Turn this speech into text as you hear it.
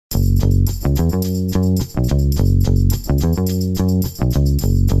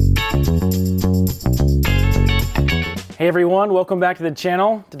everyone, welcome back to the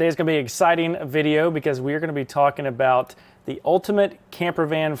channel. Today's going to be an exciting video because we are going to be talking about the ultimate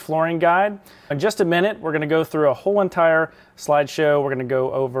campervan flooring guide. In just a minute, we're going to go through a whole entire slideshow. We're going to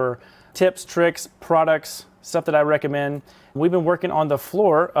go over tips, tricks, products, stuff that I recommend. We've been working on the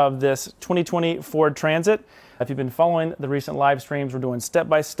floor of this 2020 Ford Transit. If you've been following the recent live streams, we're doing step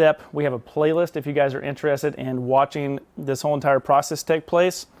by step. We have a playlist if you guys are interested in watching this whole entire process take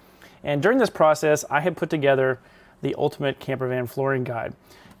place. And during this process, I have put together the ultimate campervan flooring guide.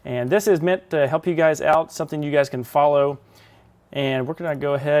 And this is meant to help you guys out, something you guys can follow. And we're gonna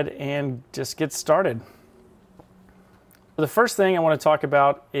go ahead and just get started. The first thing I want to talk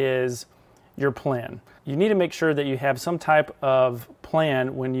about is your plan. You need to make sure that you have some type of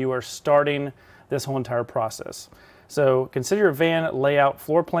plan when you are starting this whole entire process. So consider your van layout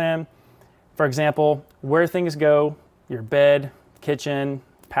floor plan. For example, where things go, your bed, kitchen,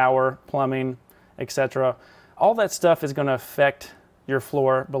 power, plumbing, etc. All that stuff is going to affect your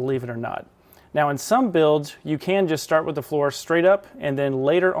floor, believe it or not. Now in some builds, you can just start with the floor straight up and then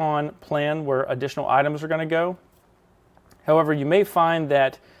later on plan where additional items are going to go. However, you may find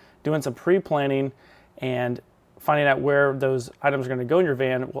that doing some pre-planning and finding out where those items are going to go in your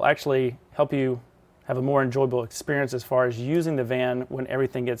van will actually help you have a more enjoyable experience as far as using the van when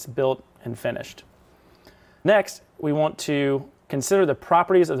everything gets built and finished. Next, we want to consider the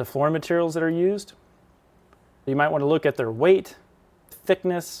properties of the flooring materials that are used. You might want to look at their weight,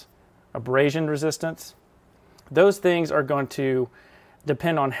 thickness, abrasion resistance. Those things are going to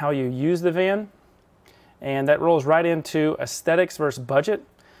depend on how you use the van, and that rolls right into aesthetics versus budget.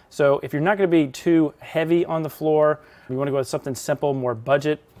 So if you're not going to be too heavy on the floor, you want to go with something simple, more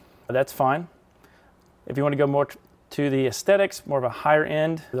budget, that's fine. If you want to go more to the aesthetics, more of a higher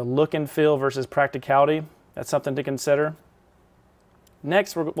end, the look and feel versus practicality, that's something to consider.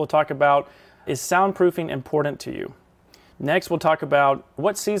 Next, we'll talk about, is soundproofing important to you? Next, we'll talk about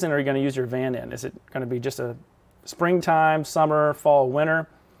what season are you going to use your van in? Is it going to be just a springtime, summer, fall, winter?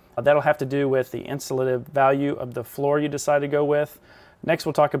 That'll have to do with the insulative value of the floor you decide to go with. Next,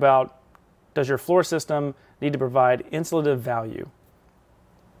 we'll talk about, does your floor system need to provide insulative value?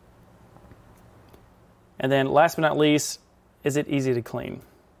 And then last but not least, is it easy to clean?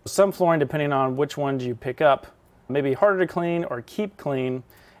 Some flooring, depending on which ones you pick up, may be harder to clean or keep clean,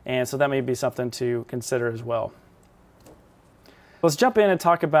 and so that may be something to consider as well. Let's jump in and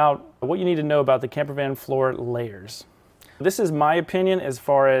talk about what you need to know about the campervan floor layers. This is my opinion as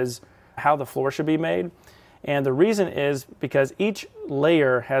far as how the floor should be made. And the reason is because each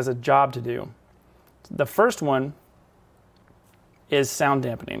layer has a job to do. The first one is sound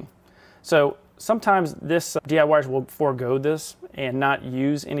dampening. So sometimes this DIYers will forego this and not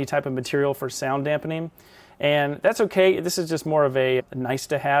use any type of material for sound dampening. And that's okay. This is just more of a nice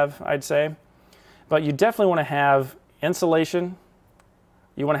to have, I'd say. But you definitely want to have insulation.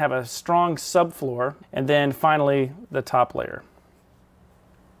 You want to have a strong subfloor, and then finally the top layer.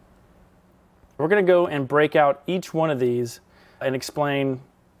 We're going to go and break out each one of these and explain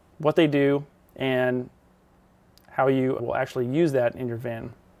what they do and how you will actually use that in your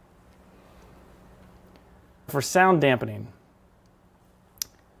van. For sound dampening,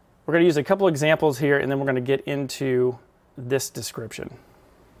 we're going to use a couple examples here and then we're going to get into this description.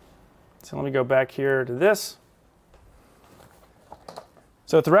 So let me go back here to this.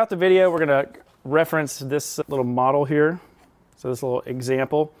 So throughout the video, we're going to reference this little model here. So this little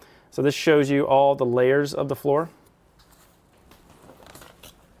example. So this shows you all the layers of the floor.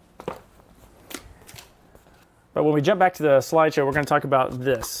 But when we jump back to the slideshow, we're going to talk about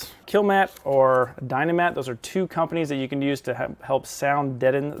this. Killmat or Dynamat, those are two companies that you can use to help sound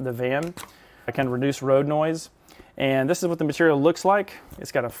deaden the van. It can reduce road noise. And this is what the material looks like.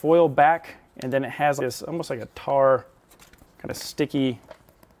 It's got a foil back, and then it has this almost like a tar, kind of sticky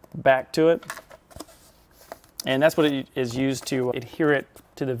back to it. And that's what it is used to adhere it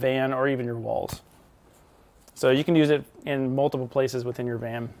to the van or even your walls. So you can use it in multiple places within your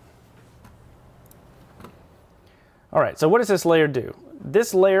van. All right, so what does this layer do?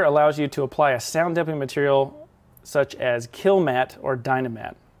 This layer allows you to apply a sound dampening material such as Killmat or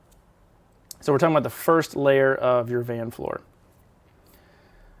Dynamat. So we're talking about the first layer of your van floor.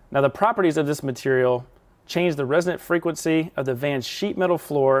 Now the properties of this material change the resonant frequency of the van's sheet metal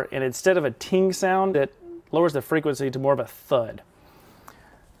floor, and instead of a ting sound, it lowers the frequency to more of a thud.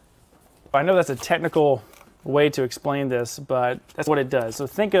 I know that's a technical way to explain this, but that's what it does. So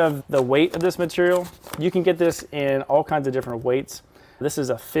think of the weight of this material. You can get this in all kinds of different weights. This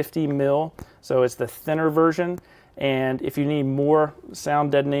is a 50 mil, so it's the thinner version. And if you need more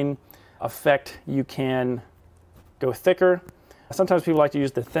sound deadening effect, you can go thicker. Sometimes people like to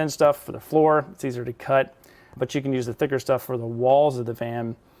use the thin stuff for the floor. It's easier to cut. but you can use the thicker stuff for the walls of the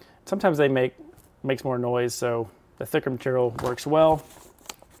van. Sometimes they makes more noise, so the thicker material works well.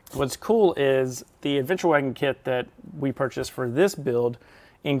 What's cool is the Adventure Wagon kit that we purchased for this build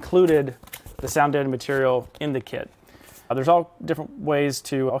included the sound deadening material in the kit. There's all kinds of different ways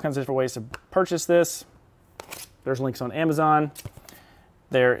to purchase this. There's links on Amazon.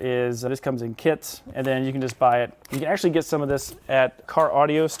 This comes in kits, and then you can just buy it. You can actually get some of this at car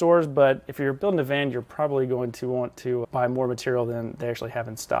audio stores, but if you're building a van, you're probably going to want to buy more material than they actually have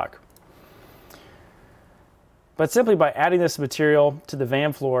in stock. But simply by adding this material to the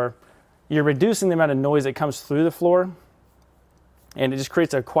van floor, you're reducing the amount of noise that comes through the floor, and it just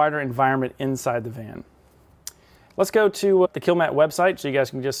creates a quieter environment inside the van. Let's go to the Killmat website so you guys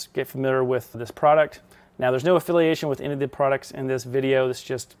can just get familiar with this product. Now, there's no affiliation with any of the products in this video. This is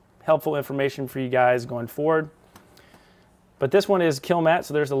just helpful information for you guys going forward. But this one is Killmat,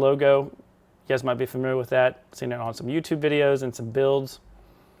 so there's the logo. You guys might be familiar with that. Seen it on some YouTube videos and some builds.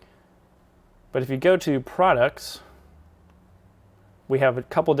 But if you go to products, we have a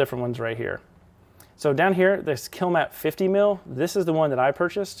couple different ones right here. So down here, this Killmat 50 mil, this is the one that I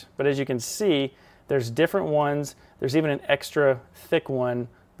purchased. But as you can see, there's different ones. There's even an extra thick one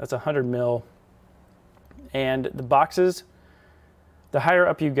that's 100 mil. And the boxes, the higher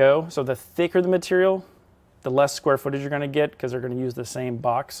up you go, so the thicker the material, the less square footage you're going to get because they're going to use the same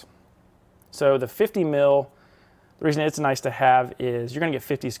box. So the 50 mil, the reason it's nice to have is you're going to get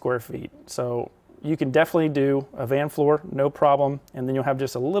 50 square feet. So you can definitely do a van floor, no problem, and then you'll have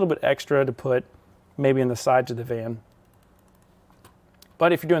just a little bit extra to put maybe in the sides of the van.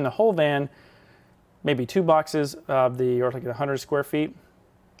 But if you're doing the whole van, maybe 2 boxes of or like 100 square feet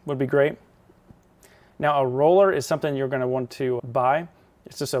would be great. Now, a roller is something you're going to want to buy.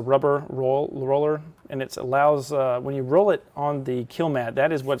 It's just a rubber roller, and it allows, when you roll it on the Killmat,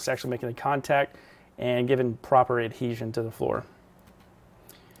 that is what's actually making the contact and giving proper adhesion to the floor.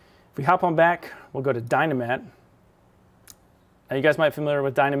 If we hop on back, we'll go to Dynamat. Now, you guys might be familiar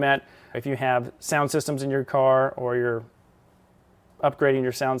with Dynamat. If you have sound systems in your car or you're upgrading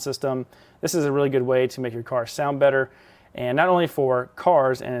your sound system, this is a really good way to make your car sound better. And not only for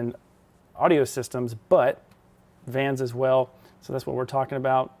cars and audio systems, but vans as well. So that's what we're talking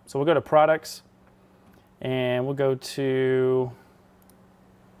about. So we'll go to products and we'll go to,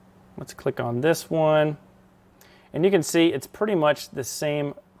 let's click on this one. And you can see it's pretty much the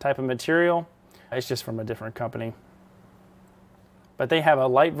same type of material. It's just from a different company. But they have a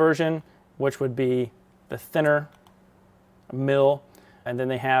light version, which would be the thinner mil, and then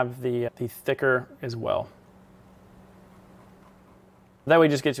they have the thicker as well. That way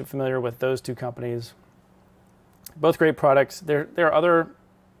just gets you familiar with those two companies. Both great products. There are other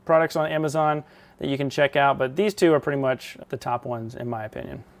products on Amazon that you can check out, but these two are pretty much the top ones in my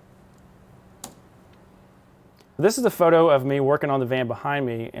opinion. This is a photo of me working on the van behind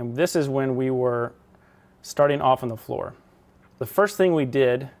me, and this is when we were starting off on the floor. The first thing we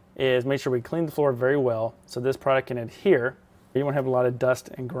did is make sure we cleaned the floor very well so this product can adhere. You don't want to have a lot of dust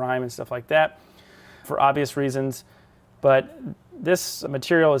and grime and stuff like that for obvious reasons, but this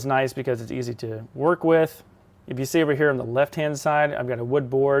material is nice because it's easy to work with. If you see over here on the left-hand side, I've got a wood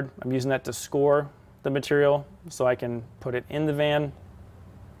board. I'm using that to score the material so I can put it in the van.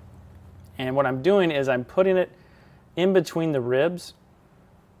 And what I'm doing is I'm putting it in between the ribs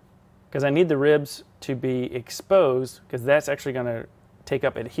because I need the ribs to be exposed because that's actually going to take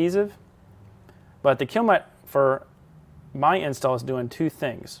up adhesive. But the Killmat for my install is doing two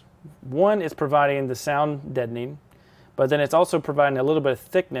things. One is providing the sound deadening, but then it's also providing a little bit of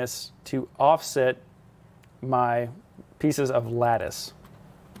thickness to offset my pieces of lattice.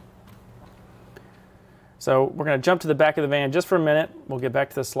 So we're going to jump to the back of the van just for a minute. We'll get back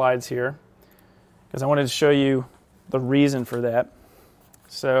to the slides here because I wanted to show you the reason for that.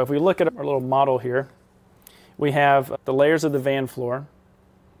 So if we look at our little model here, we have the layers of the van floor.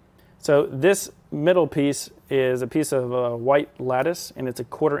 So this middle piece is a piece of white lattice, and it's a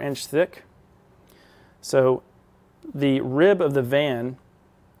 1/4 inch thick. So the rib of the van,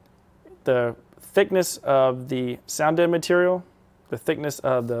 the thickness of the sound deadening material, the thickness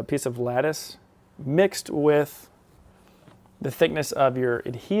of the piece of lattice, mixed with the thickness of your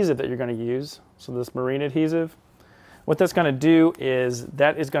adhesive that you're going to use, so this marine adhesive, what that's going to do is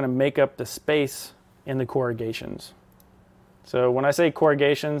that is going to make up the space in the corrugations. So when I say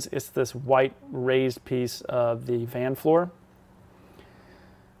corrugations, it's this white raised piece of the van floor.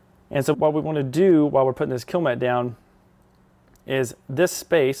 And so what we want to do while we're putting this Killmat down is this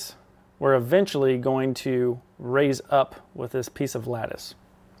space we're eventually going to raise up with this piece of lattice.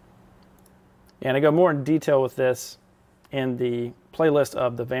 And I go more in detail with this in the playlist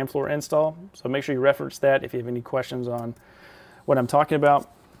of the van floor install, so make sure you reference that if you have any questions on what I'm talking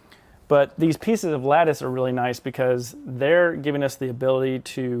about. But these pieces of lattice are really nice because they're giving us the ability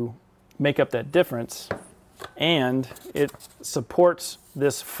to make up that difference, and it supports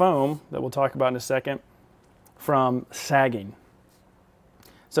this foam that we'll talk about in a second from sagging.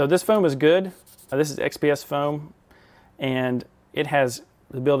 So this foam is good. This is XPS foam, and it has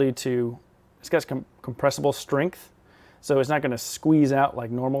the ability to, it's got compressible strength, so it's not going to squeeze out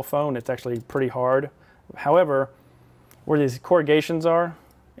like normal foam. It's actually pretty hard. However, where these corrugations are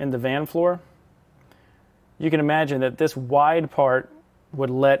in the van floor, you can imagine that this wide part would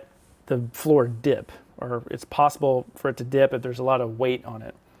let the floor dip, or it's possible for it to dip if there's a lot of weight on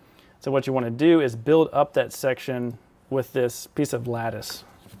it. So what you want to do is build up that section with this piece of lattice.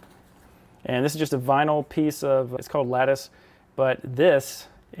 And this is just a vinyl piece of, it's called lattice, but this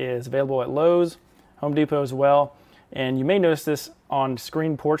is available at Lowe's, Home Depot as well. And you may notice this on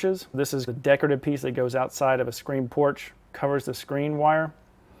screen porches. This is a decorative piece that goes outside of a screen porch, covers the screen wire.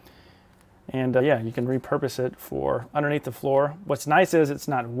 And yeah, you can repurpose it for underneath the floor. What's nice is it's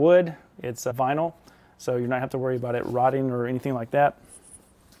not wood, it's vinyl, so you're not have to worry about it rotting or anything like that.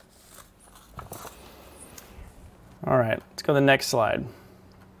 All right, let's go to the next slide.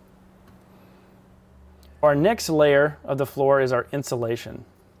 Our next layer of the floor is our insulation.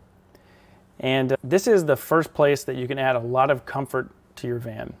 And this is the first place that you can add a lot of comfort to your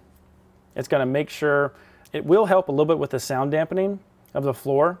van. It's going to make sure, it will help a little bit with the sound dampening of the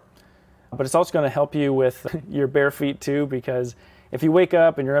floor, but it's also going to help you with your bare feet too, because if you wake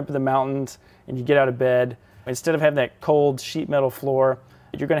up and you're up in the mountains and you get out of bed, instead of having that cold sheet metal floor,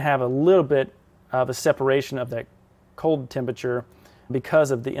 you're going to have a little bit of a separation of that cold temperature because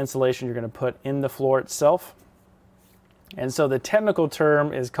of the insulation you're going to put in the floor itself. And so the technical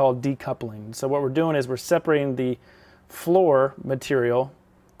term is called decoupling. So what we're doing is we're separating the floor material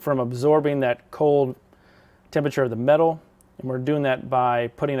from absorbing that cold temperature of the metal, and we're doing that by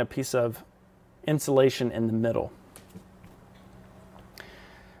putting a piece of insulation in the middle.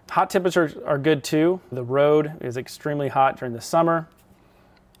 Hot temperatures are good too. The road is extremely hot during the summer,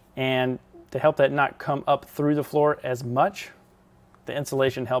 and to help that not come up through the floor as much, the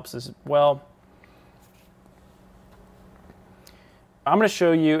insulation helps as well. I'm going to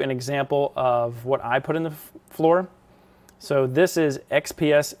show you an example of what I put in the floor. So this is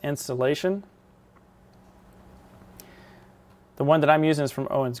XPS insulation. The one that I'm using is from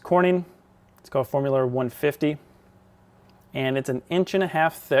Owens Corning. It's called Formula 150. And it's 1.5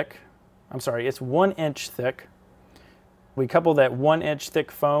 inches thick. I'm sorry, it's 1 inch thick. We couple that 1 inch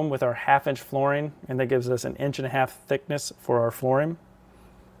thick foam with our 1/2 inch flooring, and that gives us 1.5 inches thickness for our flooring.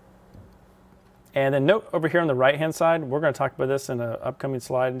 And then note over here on the right hand side, we're going to talk about this in an upcoming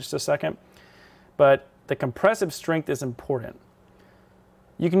slide in just a second, but the compressive strength is important.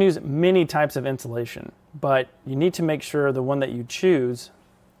 You can use many types of insulation, but you need to make sure the one that you choose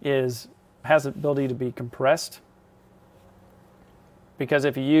has the ability to be compressed, because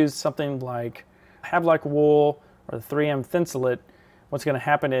if you use something like Havlock wool or the 3M Thinsulate, what's going to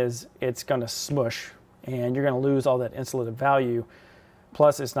happen is it's going to smush and you're going to lose all that insulative value.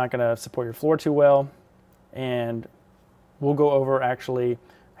 Plus, it's not going to support your floor too well, and we'll go over actually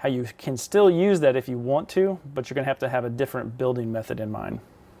how you can still use that if you want to, but you're going to have a different building method in mind.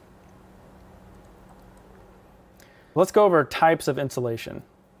 Let's go over types of insulation.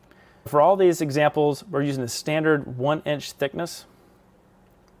 For all these examples, we're using the standard 1 inch thickness.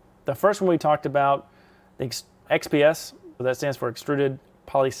 The first one we talked about, the XPS, so that stands for extruded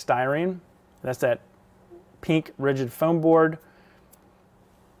polystyrene. That's that pink rigid foam board.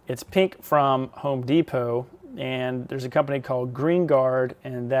 It's pink from Home Depot, and there's a company called Green Guard,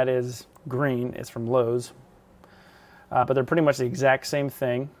 and that is green. It's from Lowe's. But they're pretty much the exact same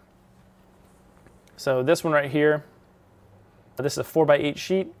thing. So this one right here, this is a 4x8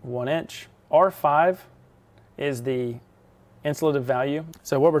 sheet, 1 inch. R5 is the insulative value.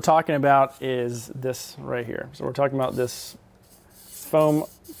 So what we're talking about is this right here. So we're talking about this foam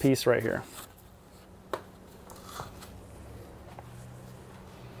piece right here.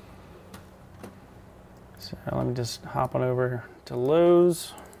 So let me just hop on over to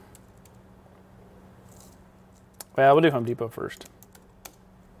Lowe's. Well, we'll do Home Depot first.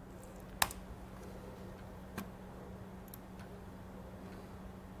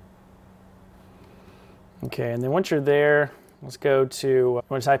 Okay, and then once you're there, let's go to, I'm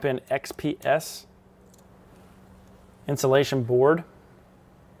going to type in XPS insulation board.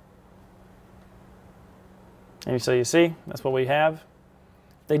 And so you see, that's what we have.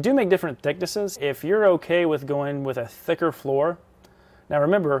 They do make different thicknesses. If you're okay with going with a thicker floor, now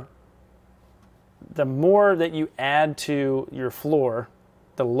remember, the more that you add to your floor,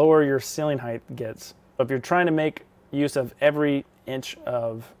 the lower your ceiling height gets. If you're trying to make use of every inch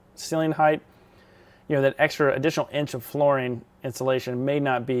of ceiling height, you know, that extra additional inch of flooring insulation may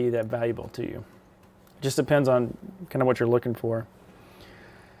not be that valuable to you. It just depends on kind of what you're looking for.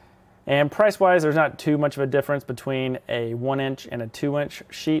 And price-wise, there's not too much of a difference between a 1-inch and a 2-inch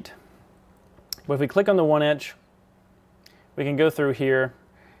sheet. But if we click on the 1-inch, we can go through here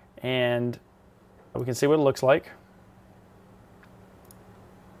and we can see what it looks like.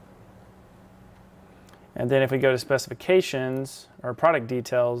 And then if we go to specifications or product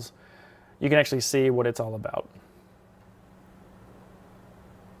details, you can actually see what it's all about.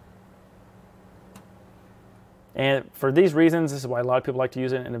 And for these reasons, this is why a lot of people like to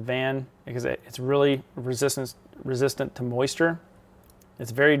use it in a van, because it's really resistant to moisture.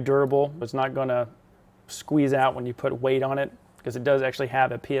 It's very durable. It's not going to squeeze out when you put weight on it, because it does actually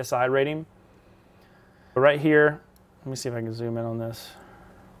have a PSI rating. But right here, let me see if I can zoom in on this.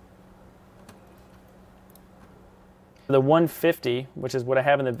 The 150, which is what I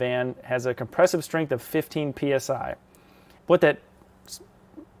have in the van, has a compressive strength of 15 PSI. What that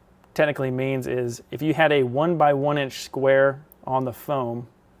technically means is if you had a 1 by 1 inch square on the foam,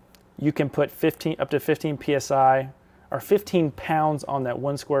 you can put up to 15 PSI or 15 pounds on that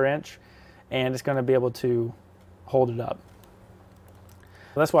 1 square inch, and it's going to be able to hold it up.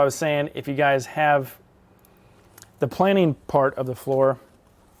 So that's why I was saying, if you guys have the planning part of the floor,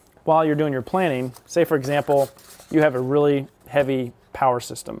 while you're doing your planning, say for example, you have a really heavy power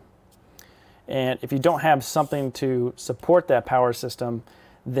system. And if you don't have something to support that power system,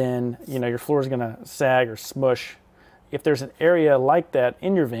 then your floor is going to sag or smush. If there's an area like that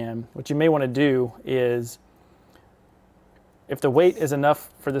in your van, what you may want to do is, if the weight is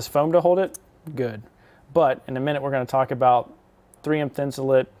enough for this foam to hold it, good. But in a minute, we're going to talk about 3M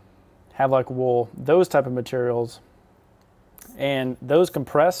Thinsulate, Havelock wool, those type of materials, and those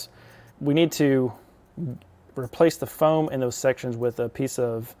compress. We need to replace the foam in those sections with a piece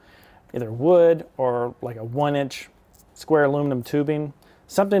of either wood or like a 1-inch square aluminum tubing,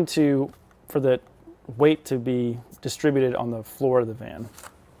 something for the weight to be distributed on the floor of the van.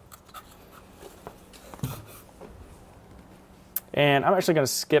 And I'm actually going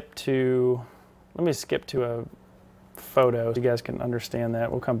to let me skip to a photo so you guys can understand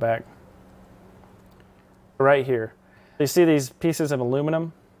that. We'll come back. Right here, you see these pieces of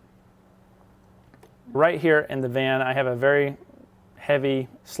aluminum? Right here in the van, I have a very heavy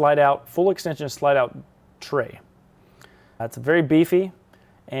full extension slide out tray. It's very beefy,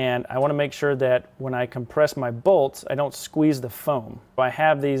 and I want to make sure that when I compress my bolts, I don't squeeze the foam. I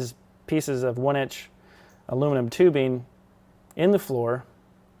have these pieces of 1-inch aluminum tubing in the floor.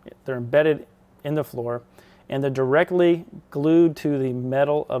 They're embedded in the floor, and they're directly glued to the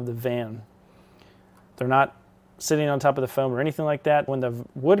metal of the van. They're not sitting on top of the foam or anything like that. When the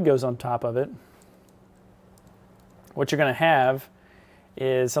wood goes on top of it, what you're going to have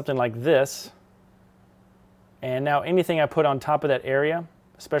is something like this. And now anything I put on top of that area,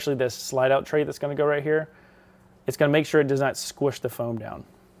 especially this slide out tray that's going to go right here, it's going to make sure it does not squish the foam down.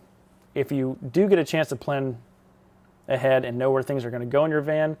 If you do get a chance to plan ahead and know where things are going to go in your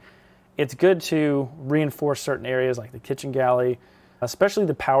van, it's good to reinforce certain areas like the kitchen galley, especially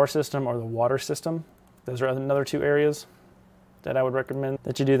the power system or the water system. Those are another 2 areas that I would recommend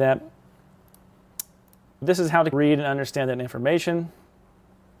that you do that. This is how to read and understand that information.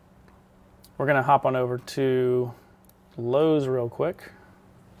 We're going to hop on over to Lowe's real quick.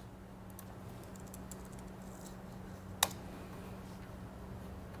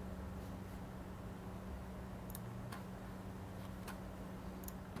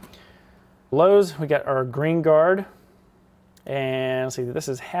 Lowe's, we got our green guard, and let's see, this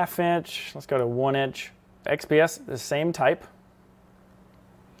is 1/2 inch. Let's go to 1 inch. XPS, the same type.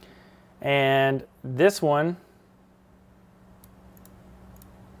 And this one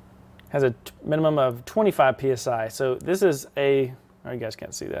has a minimum of 25 PSI. So this is oh, you guys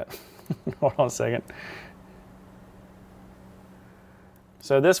can't see that. Hold on a second.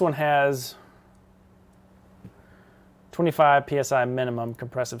 So this one has 25 PSI minimum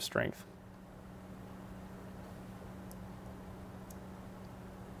compressive strength.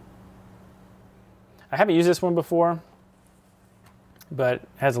 I haven't used this one before, but it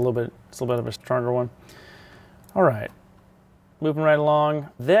has it's a little bit of a stronger one. All right, moving right along.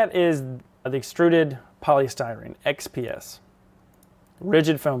 That is the extruded polystyrene, XPS,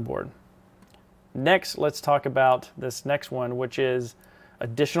 rigid foam board. Next, let's talk about this next one, which is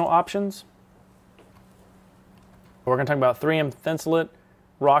additional options. We're going to talk about 3M Thinsulate,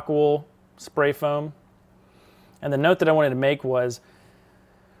 rock wool, spray foam. And the note that I wanted to make was,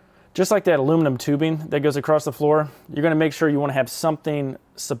 Just like that aluminum tubing that goes across the floor, you're going to make sure you want to have something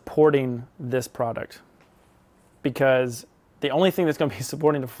supporting this product, because the only thing that's going to be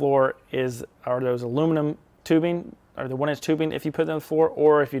supporting the floor are those aluminum tubing, or the 1-inch tubing if you put them on the floor,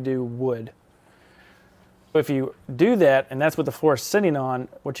 or if you do wood. If you do that, and that's what the floor is sitting on,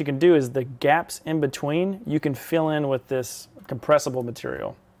 what you can do is the gaps in between, you can fill in with this compressible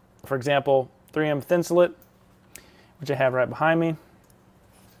material. For example, 3M Thinsulate, which I have right behind me.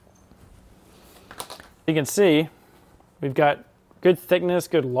 You can see we've got good thickness,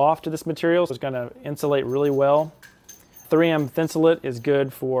 good loft to this material, so it's going to insulate really well. 3M Thinsulate is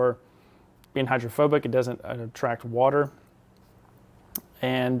good for being hydrophobic. It doesn't attract water.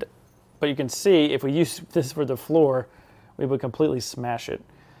 But you can see if we use this for the floor, we would completely smash it.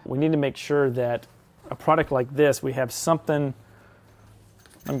 We need to make sure that a product like this, we have something.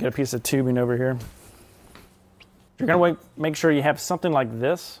 I'm going to get a piece of tubing over here. You're going to make sure you have something like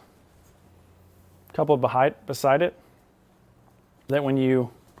this, coupled beside it, that when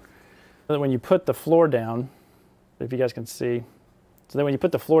you put the floor down, if you guys can see, so that when you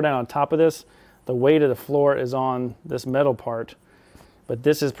put the floor down on top of this, the weight of the floor is on this metal part, but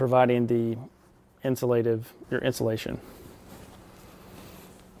this is providing the your insulation.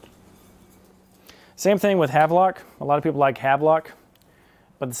 Same thing with Havelock. A lot of people like Havelock,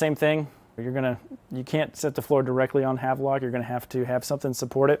 but the same thing, you can't set the floor directly on Havelock. You're going to have something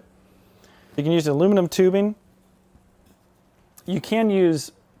support it. You can use aluminum tubing. You can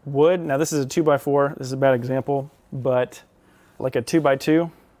use wood. Now this is a 2x4. This is a bad example, but like a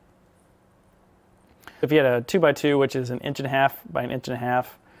 2x2. If you had a 2x2, which is 1.5 inches by 1.5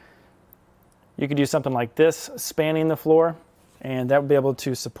 inches, you could use something like this spanning the floor, and that would be able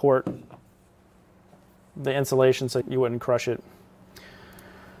to support the insulation so you wouldn't crush it.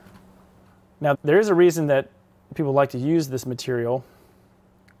 Now there is a reason that people like to use this material.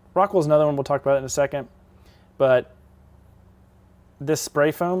 Rockwell is another one, we'll talk about it in a second, but this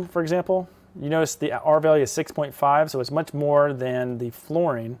spray foam, for example, you notice the R value is 6.5, so it's much more than the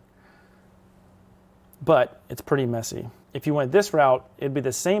flooring, but it's pretty messy. If you went this route, it'd be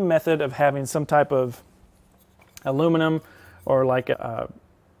the same method of having some type of aluminum or like a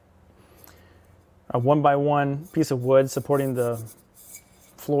 1x1 piece of wood supporting the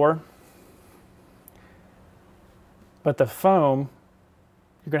floor. But the foam,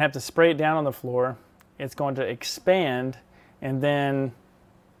 you're going to have to spray it down on the floor. It's going to expand, and then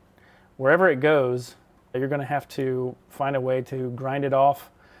wherever it goes, you're going to have to find a way to grind it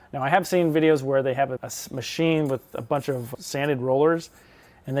off. Now I have seen videos where they have a machine with a bunch of sanded rollers,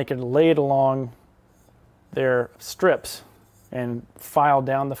 and they can lay it along their strips and file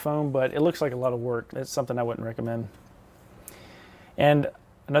down the foam, but it looks like a lot of work. It's something I wouldn't recommend. And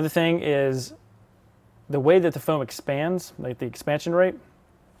another thing is the way that the foam expands, like the expansion rate.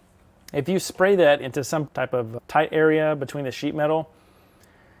 If you spray that into some type of tight area between the sheet metal,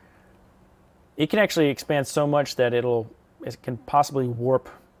 it can actually expand so much that it can possibly warp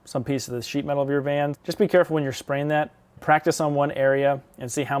some piece of the sheet metal of your van. Just be careful when you're spraying that. Practice on one area and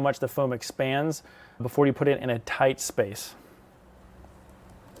see how much the foam expands before you put it in a tight space.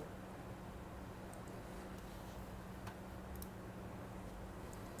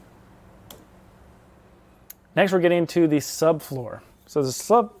 Next, we're getting to the subfloor. So the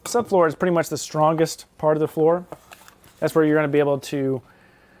subfloor is pretty much the strongest part of the floor. That's where you're going to be able to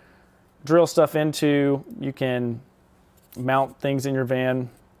drill stuff into. You can mount things in your van.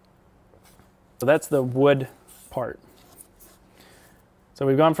 So that's the wood part. So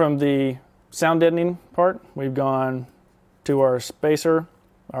we've gone from the sound deadening part. We've gone to our spacer,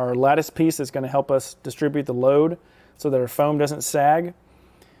 our lattice piece that's going to help us distribute the load so that our foam doesn't sag.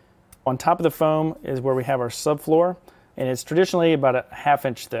 On top of the foam is where we have our subfloor, and it's traditionally about a 1/2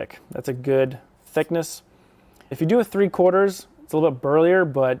 inch thick. That's a good thickness. If you do a 3/4, it's a little bit burlier,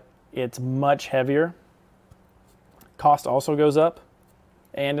 but it's much heavier. Cost also goes up,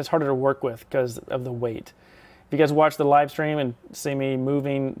 and it's harder to work with because of the weight. If you guys watch the live stream and see me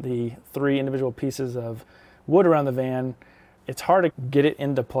moving the 3 individual pieces of wood around the van, it's hard to get it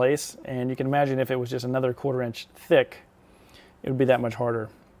into place, and you can imagine if it was just another 1/4 inch thick, it would be that much harder.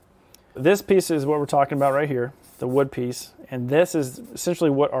 This piece is what we're talking about right here, the wood piece, and this is essentially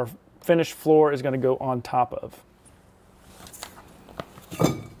what our finished floor is going to go on top of.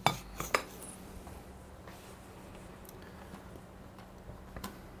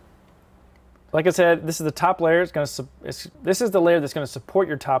 Like I said, this is the top layer. This is the layer that's going to support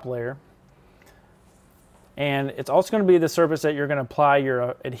your top layer, and it's also going to be the surface that you're going to apply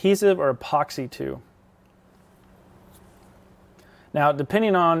your adhesive or epoxy to. Now,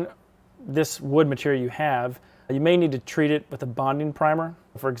 depending on this wood material you have, You may need to treat it with a bonding primer.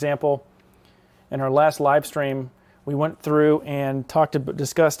 For example, in our last live stream, we went through and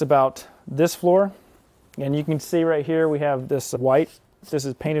discussed about this floor. And you can see right here we have this white. This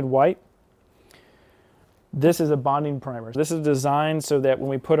is painted white. This is a bonding primer. This is designed so that when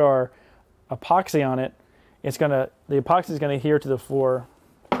we put our epoxy on it, the epoxy is going to adhere to the floor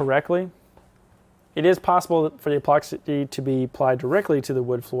correctly. It is possible for the epoxy to be applied directly to the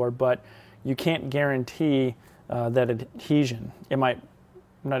wood floor, but you can't guarantee that adhesion. It might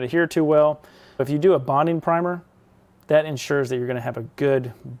not adhere too well. But if you do a bonding primer, that ensures that you're going to have a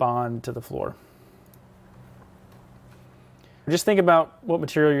good bond to the floor. Just think about what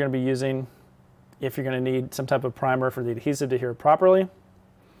material you're going to be using if you're going to need some type of primer for the adhesive to adhere properly.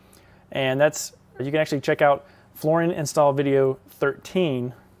 And you can actually check out flooring install video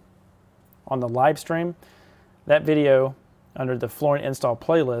 13 on the live stream. That video under the flooring install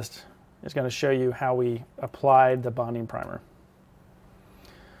playlist is going to show you how we applied the bonding primer.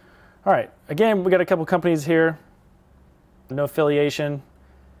 All right, again, we got a couple companies here, no affiliation.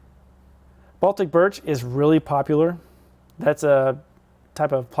 Baltic birch is really popular. That's a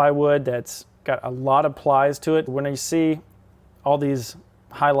type of plywood that's got a lot of plies to it. When you see all these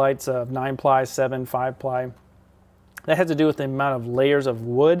highlights of 9 ply, 7, 5 ply, that has to do with the amount of layers of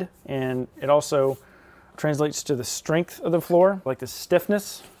wood, and it also translates to the strength of the floor, like the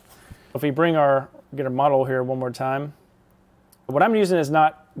stiffness. If we get our model here one more time, what I'm using is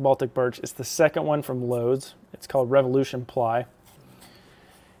not Baltic birch, it's the second one from Lowe's. It's called Revolution Ply.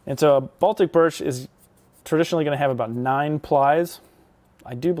 And so a Baltic birch is traditionally going to have about 9 plies.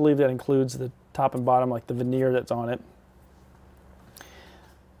 I do believe that includes the top and bottom, like the veneer that's on it.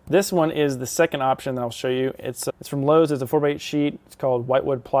 This one is the second option that I'll show you. It's from Lowe's. It's a 4x8 sheet. It's called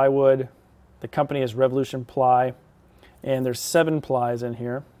Whitewood Plywood. The company is Revolution Ply, and there's 7 plies in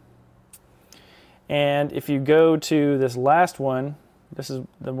here. And if you go to this last one, this is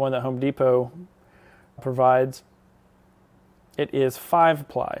the one that Home Depot provides, it is 5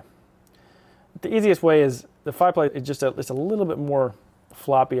 ply. The easiest way is the 5 ply is just it's a little bit more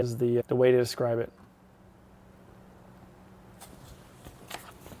floppy is the way to describe it.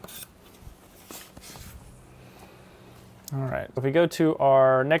 All right, if we go to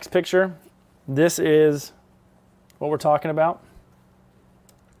our next picture, this is what we're talking about.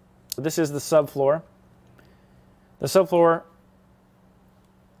 This is the subfloor. The subfloor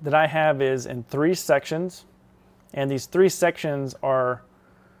that I have is in 3 sections, and these 3 sections are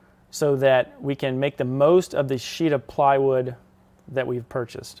so that we can make the most of the sheet of plywood that we've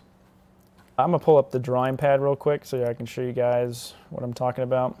purchased. I'm gonna pull up the drawing pad real quick so I can show you guys what I'm talking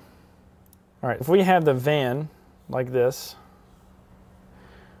about. All right, if we have the van like this,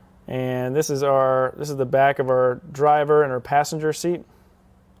 and this is the back of our driver and our passenger seat.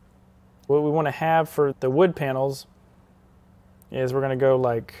 What we want to have for the wood panels is we're going to go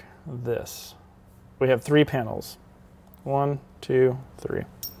like this. We have 3 panels. 1, 2, 3.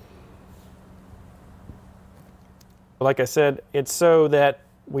 Like I said, it's so that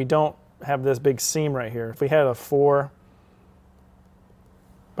we don't have this big seam right here. If we had a 4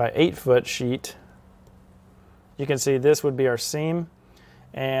 by 8 foot sheet, you can see this would be our seam,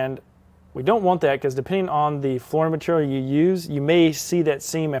 and we don't want that because depending on the flooring material you use, you may see that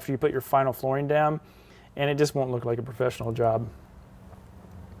seam after you put your final flooring down, and it just won't look like a professional job.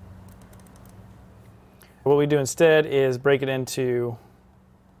 What we do instead is break it into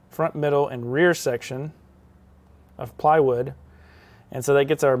front, middle, and rear section of plywood, and so that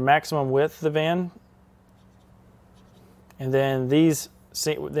gets our maximum width of the van. And then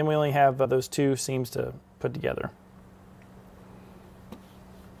we only have those 2 seams to put together.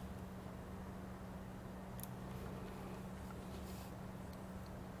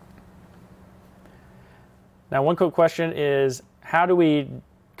 Now, one quick question is, how do we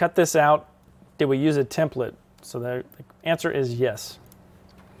cut this out? Did we use a template? So the answer is yes.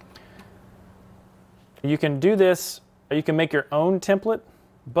 You can do this, or you can make your own template,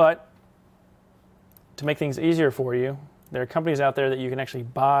 but to make things easier for you, there are companies out there that you can actually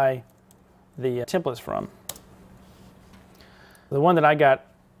buy the templates from. The one that I got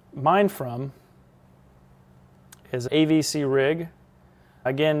mine from is AVC Rig.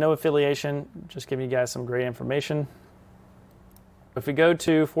 Again, no affiliation, just giving you guys some great information. If we go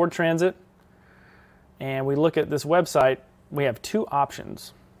to Ford Transit and we look at this website, we have 2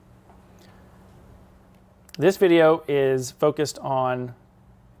 options. This video is focused on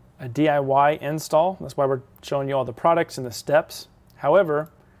a DIY install. That's why we're showing you all the products and the steps. However,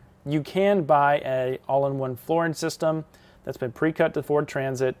 you can buy an all-in-one flooring system that's been pre-cut to Ford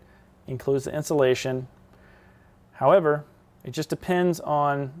Transit, includes the installation. However, it just depends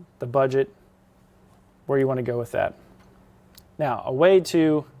on the budget where you want to go with that. Now, a way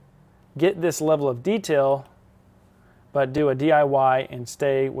to get this level of detail but do a DIY and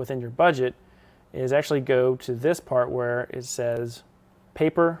stay within your budget is actually go to this part where it says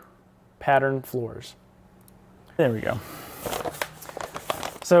paper pattern floors. There we go.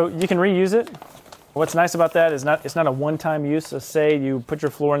 So you can reuse it. What's nice about that is it's not a one-time use. So say you put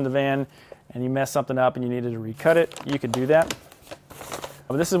your floor in the van and you mess something up and you needed to recut it, you could do that.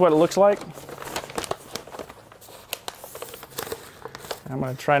 But this is what it looks like. I'm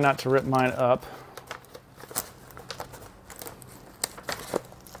going to try not to rip mine up.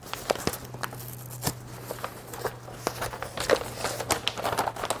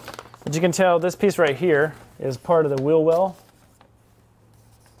 But you can tell this piece right here is part of the wheel well.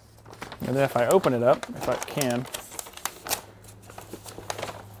 And then if I open it up, if I can,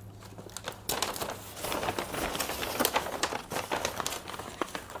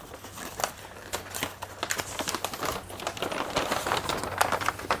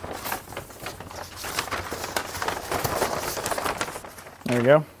 there we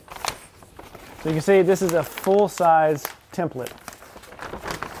go. So you can see this is a full-size template.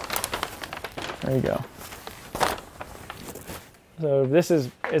 There you go. So this is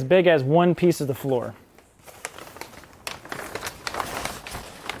as big as one piece of the floor.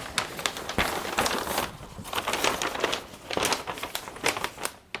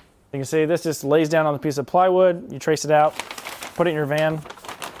 You can see this just lays down on the piece of plywood. You trace it out, put it in your van.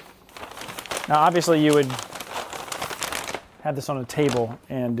 Now obviously you would have this on a table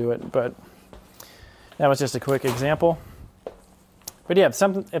and do it, but that was just a quick example. But yeah,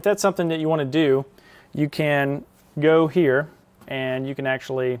 if that's something that you want to do, you can go here and you can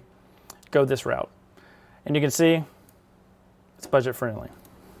actually go this route. And you can see it's budget friendly.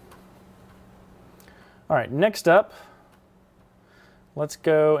 All right, next up, let's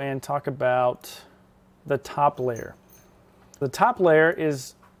go and talk about the top layer. The top layer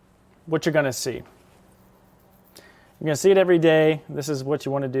is what you're going to see. You're going to see it every day. This is what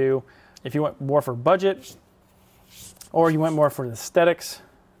you want to do. If you want more for budget or you want more for the aesthetics,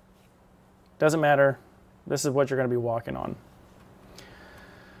 doesn't matter. This is what you're going to be walking on.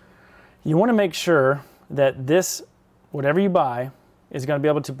 You want to make sure that this, whatever you buy, is going to be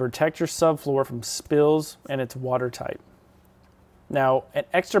able to protect your subfloor from spills and it's watertight. Now, an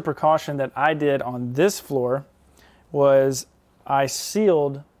extra precaution that I did on this floor was I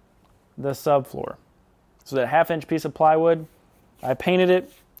sealed the subfloor. So that half-inch piece of plywood, I painted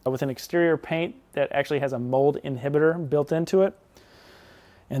it with an exterior paint that actually has a mold inhibitor built into it.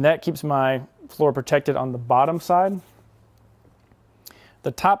 And that keeps my floor protected on the bottom side.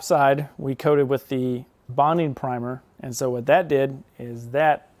 The top side we coated with the bonding primer. And so what that did is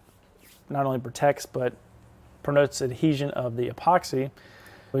that not only protects but promotes adhesion of the epoxy.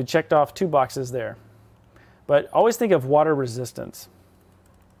 We checked off 2 boxes there. But always think of water resistance.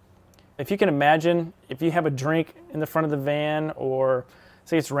 If you can imagine, if you have a drink in the front of the van, or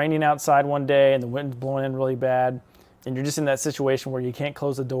say it's raining outside one day and the wind's blowing in really bad, and you're just in that situation where you can't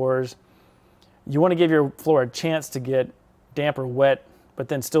close the doors, you want to give your floor a chance to get damp or wet, but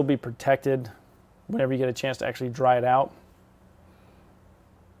then still be protected whenever you get a chance to actually dry it out.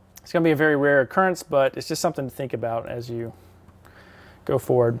 It's going to be a very rare occurrence, but it's just something to think about as you go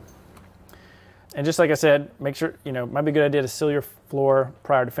forward. And just like I said, make sure, it might be a good idea to seal your floor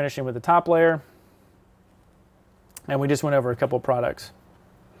prior to finishing with the top layer. And we just went over a couple products.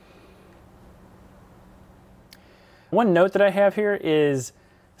 One note that I have here is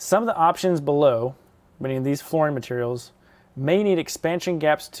some of the options below, meaning these flooring materials, may need expansion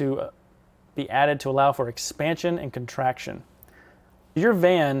gaps to be added to allow for expansion and contraction. Your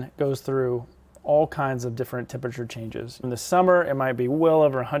van goes through all kinds of different temperature changes. In the summer, it might be well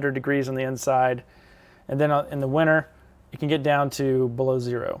over 100 degrees on the inside. And then in the winter, it can get down to below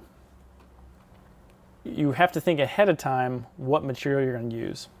 0. You have to think ahead of time what material you're going to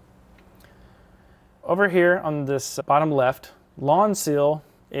use. Over here on this bottom left, Lawn Seal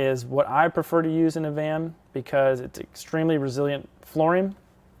is what I prefer to use in a van because it's extremely resilient flooring.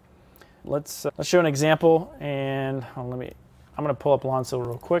 Let's show an example, and I'm going to pull up Lawn Seal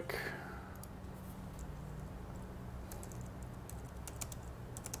real quick.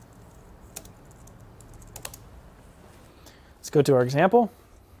 Let's go to our example.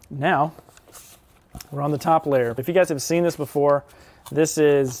 Now, we're on the top layer. If you guys have seen this before, this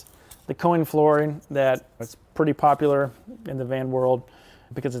is the Cohen flooring that it's pretty popular in the van world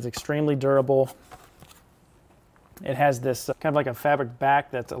because it's extremely durable. It has this kind of like a fabric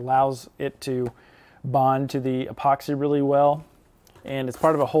back that allows it to bond to the epoxy really well. And it's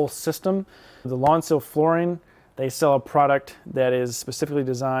part of a whole system. The Lawn Seal flooring They sell a product that is specifically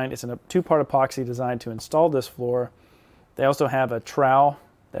designed, it's a two-part epoxy designed to install this floor. They also have a trowel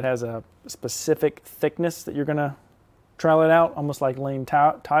that has a specific thickness that you're gonna trowel it out, almost like laying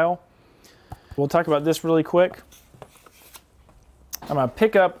tile. We'll talk about this really quick. I'm gonna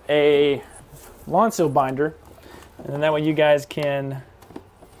pick up a lawn seal binder, and then that way you guys can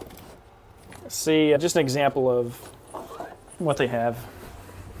see just an example of what they have.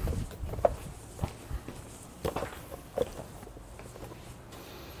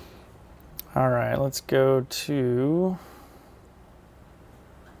 All right, let's go to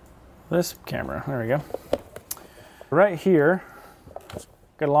this camera. There we go. Right here,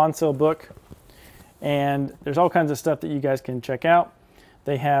 got a lawn seal book, and there's all kinds of stuff that you guys can check out.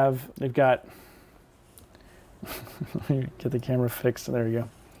 They've got, get the camera fixed, there we go.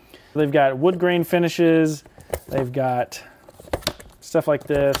 They've got wood grain finishes, they've got stuff like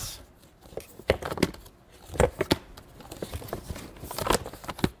this.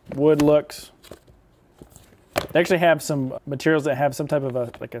 Wood looks. They actually have some materials that have some type of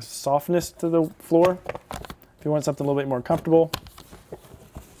a softness to the floor if you want something a little bit more comfortable.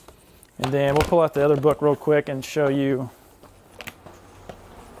 And then we'll pull out the other book real quick and show you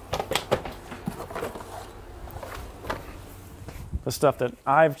the stuff that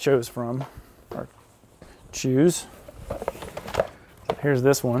I've chose from, or choose. Here's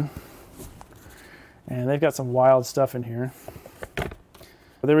this one. And they've got some wild stuff in here.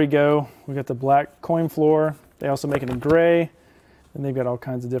 There we go. We got the black coin floor. They also make it in gray, and they've got all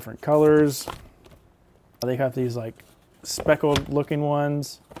kinds of different colors. They have these like speckled looking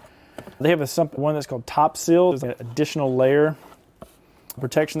ones. They have one that's called top seal. There's an additional layer of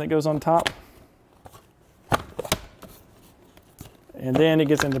protection that goes on top. And then it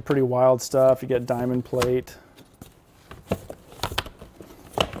gets into pretty wild stuff. You get diamond plate.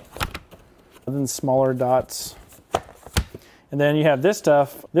 And then smaller dots. And then you have this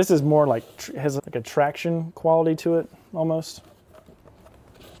stuff. This is more like, has like a traction quality to it, almost.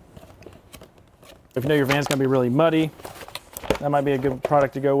 If you know your van's gonna be really muddy, that might be a good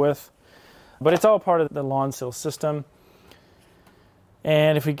product to go with. But it's all part of the lawn seal system.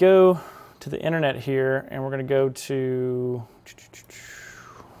 And if we go to the internet here, and we're gonna go to,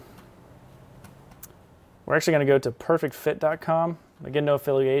 we're actually gonna go to perfectfit.com. Again, no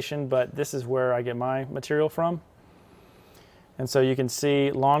affiliation, but this is where I get my material from. And so you can see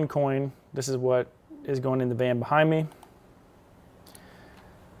lawn coin, this is what is going in the van behind me.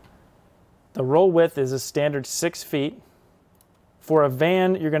 The roll width is a standard 6 feet. For a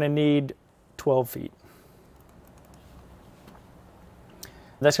van, you're gonna need 12 feet.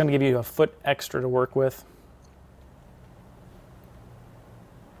 That's gonna give you a foot extra to work with.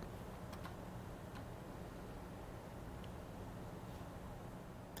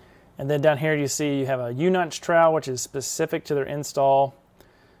 And then down here you see you have a U-notch trowel, which is specific to their install.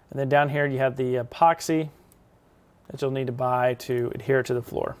 And then down here you have the epoxy that you'll need to buy to adhere to the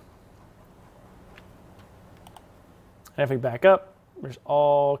floor. And if we back up, there's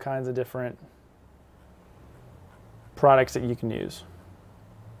all kinds of different products that you can use.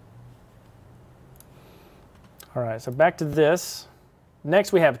 All right, so back to this.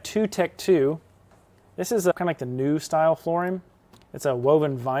 Next we have 2-Tech 2. This is kind of like the new style flooring. It's a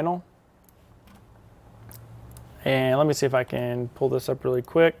woven vinyl. And let me see if I can pull this up really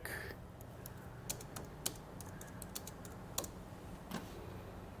quick.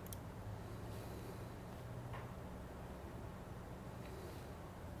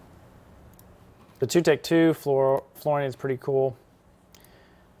 The 2-Tech 2 flooring is pretty cool.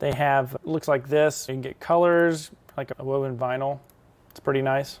 They have, it looks like this. You can get colors, like a woven vinyl. It's pretty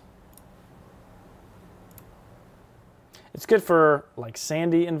nice. It's good for like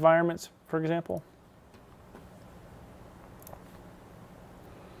sandy environments, for example.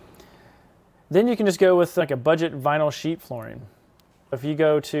 Then you can just go with like a budget vinyl sheet flooring. If you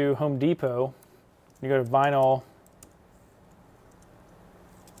go to Home Depot, you go to vinyl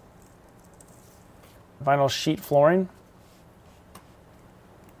sheet flooring.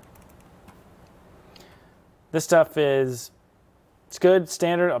 This stuff it's good,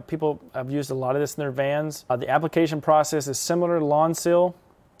 standard. People have used a lot of this in their vans. The application process is similar to lawn seal,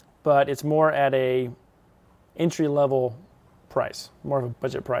 but it's more at a entry-level price, more of a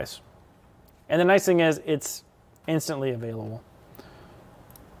budget price. And the nice thing is it's instantly available.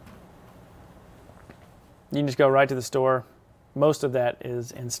 You can just go right to the store. Most of that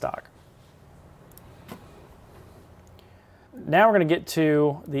is in stock. Now we're going to get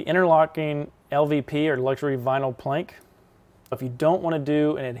to the interlocking LVP or luxury vinyl plank. If you don't want to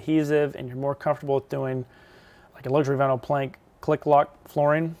do an adhesive and you're more comfortable with doing like a luxury vinyl plank click lock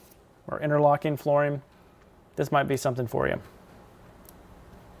flooring or interlocking flooring, this might be something for you.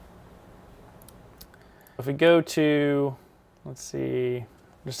 If we go to, let's see,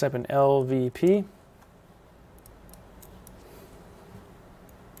 just type in LVP.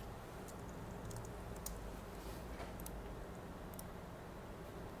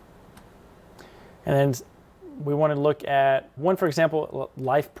 And then we want to look at one, for example,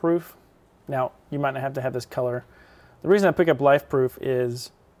 life proof. Now, you might not have to have this color. The reason I pick up life proof is,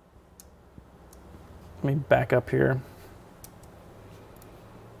 let me back up here.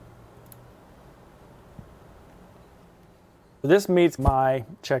 This meets my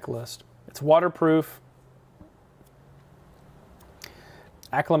checklist. It's waterproof.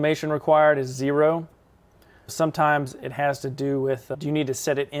 Acclimation required is 0. Sometimes it has to do with, do you need to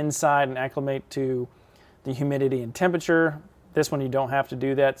set it inside and acclimate to the humidity and temperature? This one you don't have to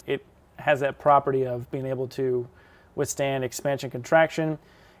do that. It has that property of being able to withstand expansion contraction,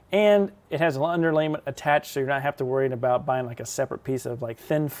 and it has an underlayment attached, so you're not have to worry about buying like a separate piece of like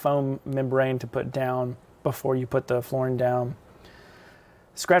thin foam membrane to put down before you put the flooring down.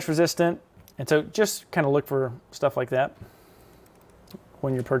 Scratch resistant, and so just kind of look for stuff like that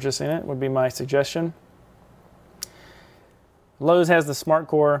when you're purchasing it, would be my suggestion. Lowe's has the Smart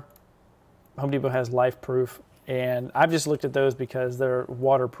Core, Home Depot has Life Proof, and I've just looked at those because they're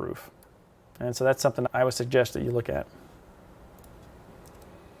waterproof. And so that's something I would suggest that you look at.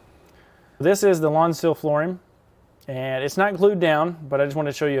 This is the lawn sill flooring, and it's not glued down, but I just want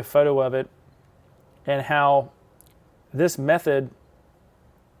to show you a photo of it and how this method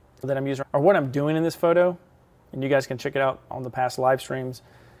that I'm using, or what I'm doing in this photo, and you guys can check it out on the past live streams,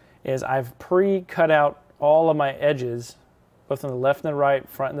 is I've pre-cut out all of my edges, both on the left and the right,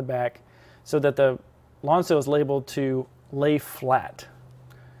 front and the back, so that the lawn sill is labeled to lay flat.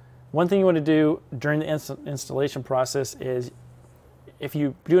 One thing you want to do during the installation process is, if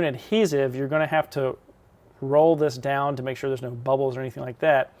you do an adhesive, you're going to have to roll this down to make sure there's no bubbles or anything like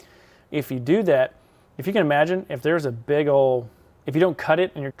that. If you do that, if you can imagine, if there's a big old, if you don't cut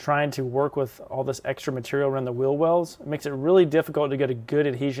it and you're trying to work with all this extra material around the wheel wells, it makes it really difficult to get a good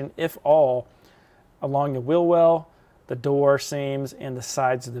adhesion, if all, along the wheel well, the door seams, and the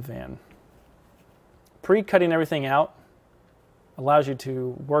sides of the van. Pre-cutting everything out allows you to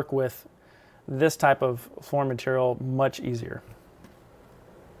work with this type of flooring material much easier.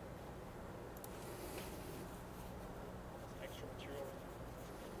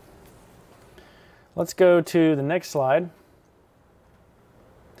 Let's go to the next slide.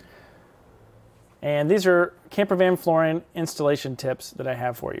 And these are Campervan flooring installation tips that I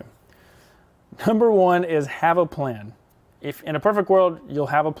have for you. Number one is have a plan. If in a perfect world, you'll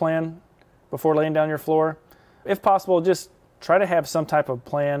have a plan before laying down your floor. If possible, just try to have some type of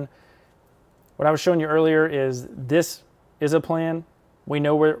plan. What I was showing you earlier is this is a plan. We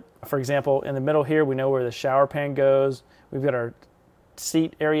know where, for example, in the middle here, we know where the shower pan goes. We've got our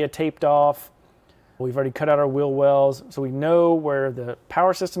seat area taped off. We've already cut out our wheel wells, so we know where the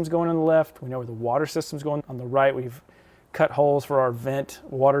power system's going on the left. We know where the water system's going on the right. We've cut holes for our vent,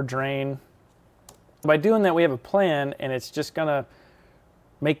 water drain. By doing that, we have a plan, and it's just gonna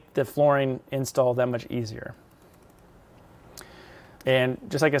make the flooring install that much easier. And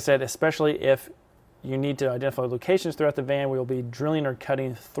just like I said, especially if you need to identify locations throughout the van, we will be drilling or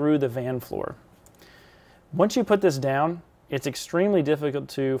cutting through the van floor. Once you put this down, it's extremely difficult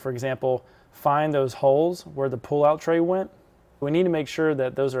to, for example, find those holes where the pull-out tray went. We need to make sure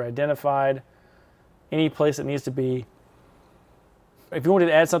that those are identified. Any place that needs to be. If you wanted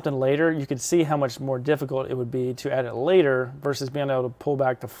to add something later, you could see how much more difficult it would be to add it later versus being able to pull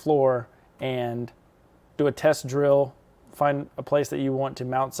back the floor and do a test drill, find a place that you want to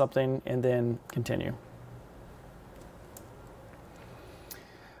mount something, and then continue.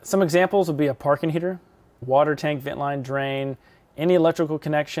 Some examples would be a parking heater, water tank, vent line, drain, any electrical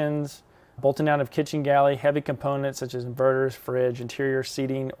connections, bolting out of kitchen galley, heavy components such as inverters, fridge, interior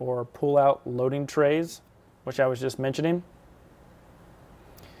seating, or pull-out loading trays, which I was just mentioning.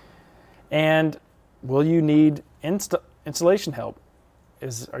 And will you need installation help?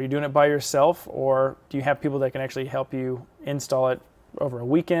 Are you doing it by yourself, or do you have people that can actually help you install it over a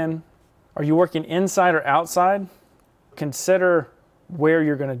weekend? Are you working inside or outside? Consider where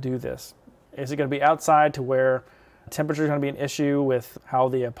you're going to do this. Is it going to be outside to where temperature is going to be an issue with how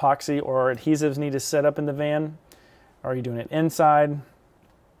the epoxy or adhesives need to set up in the van? Are you doing it inside?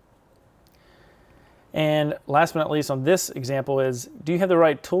 And last but not least on this example is, do you have the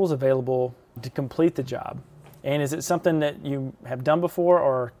right tools available to complete the job? And is it something that you have done before,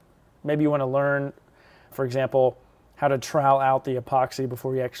 or maybe you want to learn, for example, how to trowel out the epoxy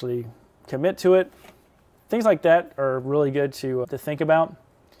before you actually commit to it? Things like that are really good to think about.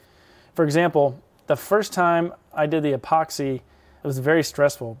 For example, The first time I did the epoxy, it was very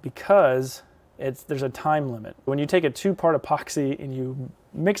stressful because there's a time limit. When you take a 2-part epoxy and you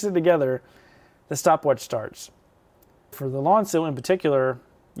mix it together, the stopwatch starts. For the lawn seal in particular,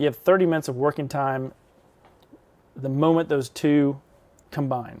 you have 30 minutes of working time the moment those two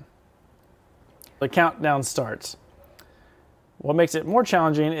combine. The countdown starts. What makes it more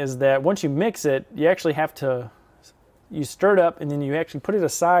challenging is that once you mix it, you actually have to, you stir it up and then you actually put it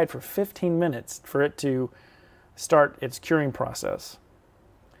aside for 15 minutes for it to start its curing process.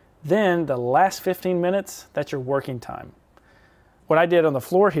 Then the last 15 minutes, that's your working time. What I did on the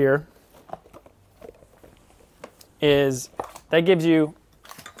floor here is that gives you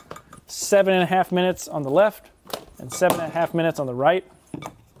 7.5 minutes on the left and 7.5 minutes on the right.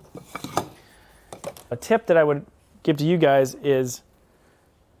 A tip that I would give to you guys is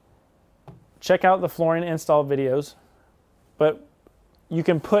check out the flooring install videos, but you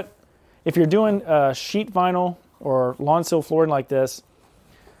can put, if you're doing sheet vinyl or lawn seal flooring like this,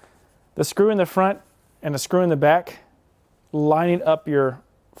 the screw in the front and the screw in the back lining up your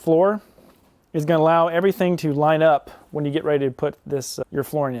floor is going to allow everything to line up when you get ready to put this your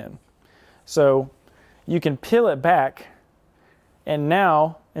flooring in. So you can peel it back, and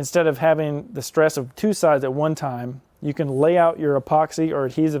now instead of having the stress of 2 sides at one time, you can lay out your epoxy or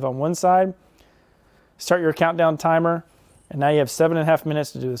adhesive on one side, start your countdown timer, and now you have 7.5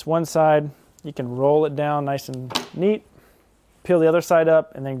 minutes to do this one side. You can roll it down nice and neat, peel the other side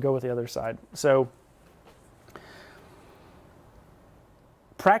up, and then go with the other side. So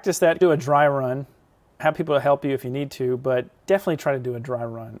practice that, do a dry run, have people help you if you need to, but definitely try to do a dry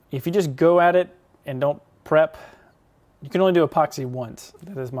run. If you just go at it and don't prep, you can only do epoxy once.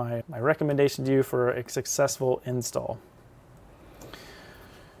 That is my recommendation to you for a successful install.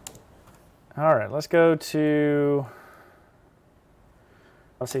 All right, let's go to,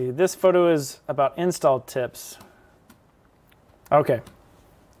 let's see, this photo is about install tips. Okay,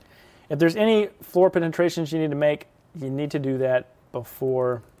 if there's any floor penetrations you need to make, you need to do that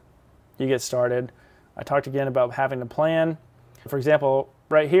before you get started. I talked again about having a plan. For example,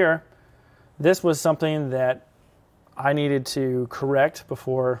 right here, this was something that I needed to correct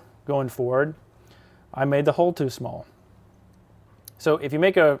before going forward. I made the hole too small. So if you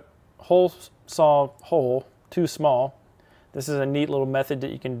make a hole saw hole too small, this is a neat little method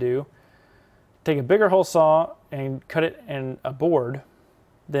that you can do. Take a bigger hole saw and cut it in a board,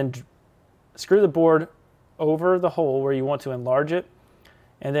 then screw the board over the hole where you want to enlarge it,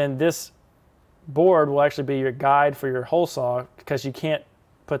 and then this board will actually be your guide for your hole saw because you can't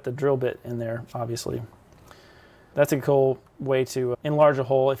put the drill bit in there, obviously. That's a cool way to enlarge a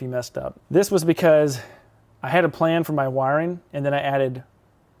hole if you messed up. This was because I had a plan for my wiring and then I added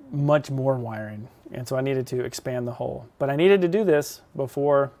much more wiring, and so I needed to expand the hole. But I needed to do this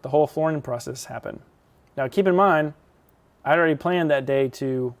before the whole flooring process happened. Now keep in mind, I'd already planned that day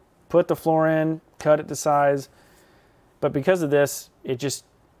to put the floor in, cut it to size, but because of this, it just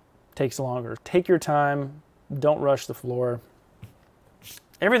takes longer. Take your time, don't rush the floor.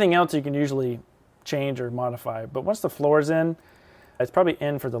 Everything else you can usually change or modify, but once the floor is in, it's probably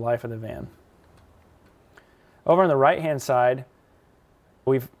in for the life of the van. Over on the right hand side,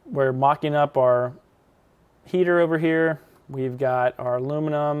 we're mocking up our heater over here. We've got our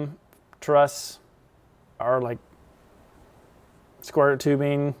aluminum truss, our like square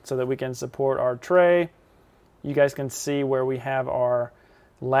tubing so that we can support our tray. You guys can see where we have our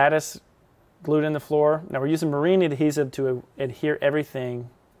lattice glued in the floor. Now we're using marine adhesive to adhere everything.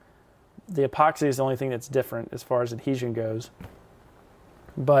 The epoxy is the only thing that's different as far as adhesion goes.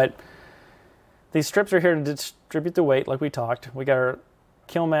 But these strips are here to distribute the weight like we talked. We got our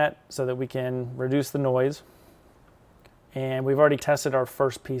kill mat so that we can reduce the noise. And we've already tested our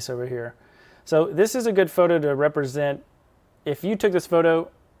first piece over here. So this is a good photo to represent. If you took this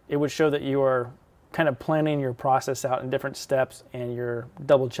photo, it would show that you are kind of planning your process out in different steps and you're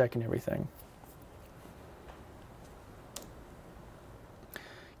double checking everything.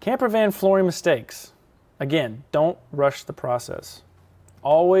 Campervan flooring mistakes. Again, don't rush the process.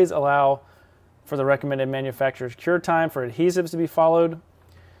 Always allow for the recommended manufacturer's cure time for adhesives to be followed.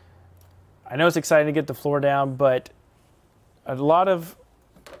 I know it's exciting to get the floor down, but a lot of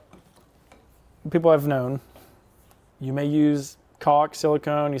people I've known, you may use caulk,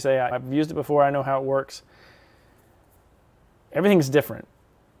 silicone, you say, I've used it before, I know how it works. Everything's different.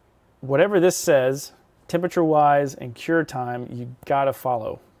 Whatever this says, temperature-wise and cure time, you gotta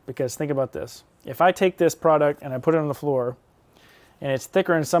follow. Because think about this. If I take this product and I put it on the floor, and it's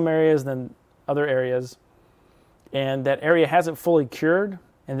thicker in some areas than other areas, and that area hasn't fully cured,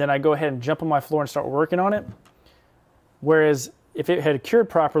 and then I go ahead and jump on my floor and start working on it, whereas if it had cured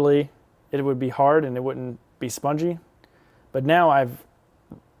properly it would be hard and it wouldn't be spongy. But now I've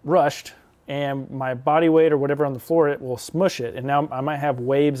rushed and my body weight or whatever on the floor, it will smush it. And now I might have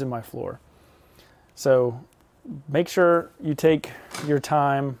waves in my floor. So make sure you take your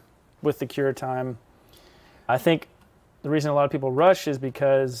time with the cure time. I think the reason a lot of people rush is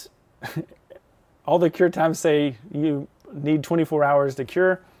because all the cure times say you need 24 hours to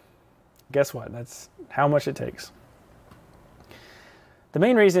cure. Guess what? That's how much it takes. The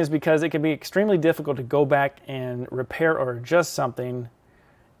main reason is because it can be extremely difficult to go back and repair or adjust something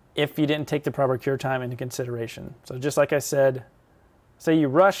if you didn't take the proper cure time into consideration. So just like I said, say you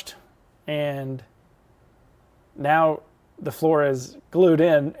rushed and now the floor is glued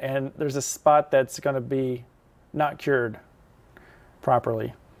in and there's a spot that's going to be not cured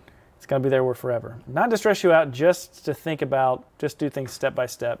properly. It's going to be there forever. Not to stress you out, just to think about, just do things step by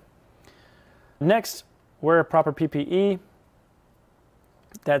step. Next, wear proper PPE.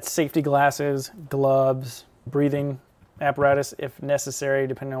 That's safety glasses, gloves, breathing apparatus if necessary,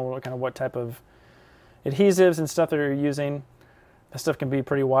 depending on what type of adhesives and stuff that you're using. That stuff can be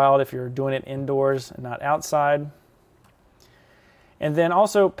pretty wild if you're doing it indoors and not outside. And then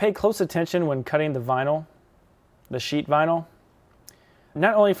also pay close attention when cutting the vinyl, the sheet vinyl.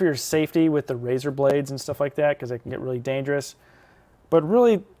 Not only for your safety with the razor blades and stuff like that, because they can get really dangerous, but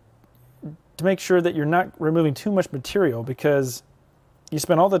really to make sure that you're not removing too much material, because you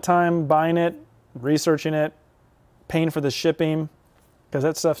spend all the time buying it, researching it, paying for the shipping, because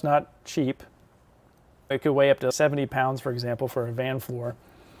that stuff's not cheap. It could weigh up to 70 pounds, for example, for a van floor.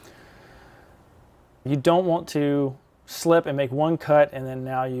 You don't want to slip and make one cut and then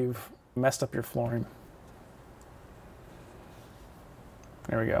now you've messed up your flooring.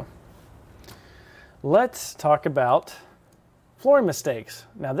 There we go. Let's talk about flooring mistakes.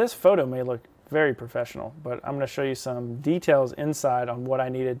 Now this photo may look very professional, but I'm going to show you some details inside on what I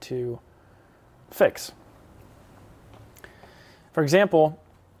needed to fix. For example,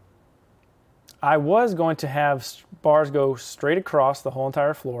 I was going to have bars go straight across the whole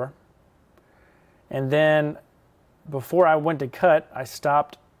entire floor, and then before I went to cut, I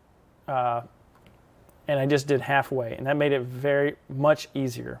stopped and I just did halfway, and that made it very much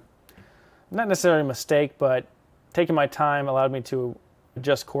easier. Not necessarily a mistake, but taking my time allowed me to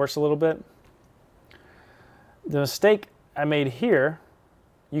adjust course a little bit. The mistake I made here,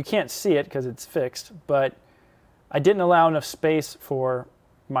 you can't see it because it's fixed, but I didn't allow enough space for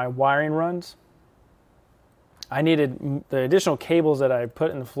my wiring runs. I needed the additional cables that I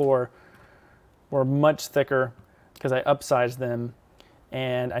put in the floor were much thicker because I upsized them,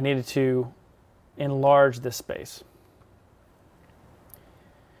 and I needed to enlarge this space.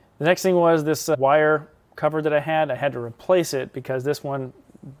 The next thing was this wire cover that I had to replace it because this one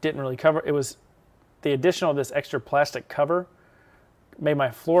didn't really cover. It was the addition of this extra plastic cover made my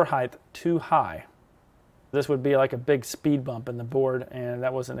floor height too high. This would be like a big speed bump in the board, and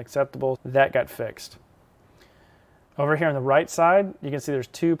that wasn't acceptable. That got fixed. Over here on the right side, you can see there's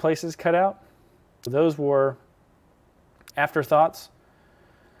two places cut out. Those were afterthoughts.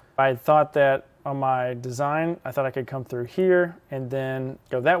 I thought that on my design, I thought I could come through here and then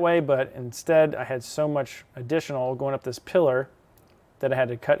go that way, but instead I had so much additional going up this pillar that I had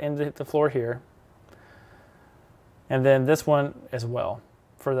to cut into the floor here. And then this one as well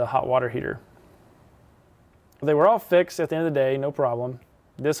for the hot water heater. They were all fixed at the end of the day, no problem.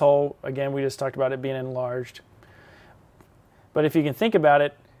 This hole, again, we just talked about it being enlarged. But if you can think about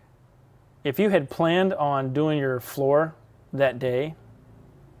it, if you had planned on doing your floor that day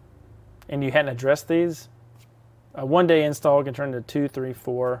and you hadn't addressed these, a one-day install can turn into 2, 3,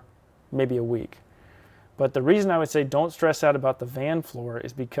 4, maybe a week. But the reason I would say don't stress out about the van floor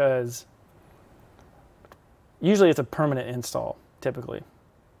is because usually it's a permanent install, typically.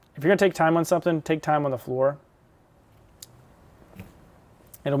 If you're going to take time on something, take time on the floor.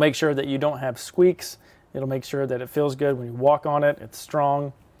 It'll make sure that you don't have squeaks. It'll make sure that it feels good when you walk on it. It's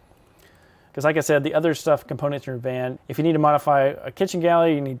strong. Because like I said, the other stuff, components in your van, if you need to modify a kitchen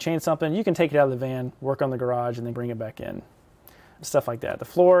galley, you need to change something, you can take it out of the van, work on the garage, and then bring it back in. Stuff like that. The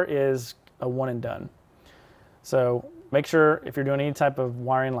floor is a one and done. So make sure if you're doing any type of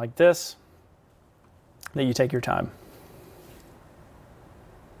wiring like this, that you take your time.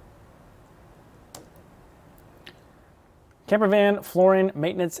 Campervan flooring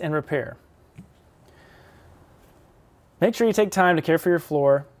maintenance and repair. Make sure you take time to care for your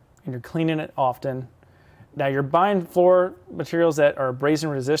floor and you're cleaning it often. Now you're buying floor materials that are abrasion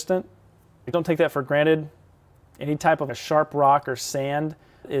resistant. Don't take that for granted. Any type of a sharp rock or sand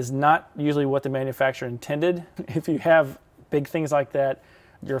is not usually what the manufacturer intended. If you have big things like that,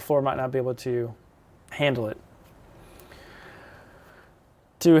 your floor might not be able to handle it.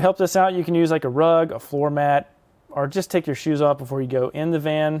 To help this out, you can use like a rug, a floor mat, or just take your shoes off before you go in the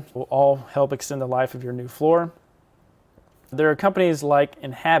van. It will all help extend the life of your new floor. There are companies like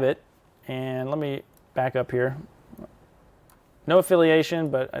Inhabit, and let me back up here. No affiliation,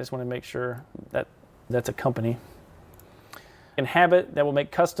 but I just want to make sure that that's a company. Inhabit, that will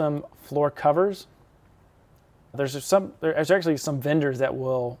make custom floor covers. There's actually some vendors that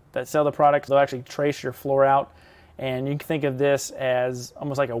sell the product. They'll actually trace your floor out, and you can think of this as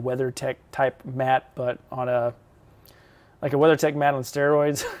almost like a WeatherTech type mat, but on like a WeatherTech mat on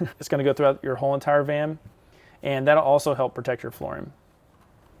steroids. It's going to go throughout your whole entire van, and that'll also help protect your flooring.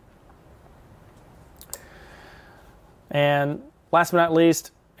 And last but not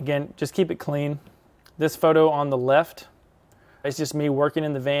least, again, just keep it clean. This photo on the left, it's just me working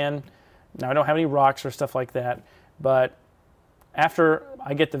in the van. Now, I don't have any rocks or stuff like that, but after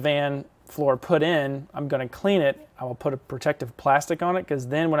I get the van floor put in, I'm going to clean it. I will put a protective plastic on it, because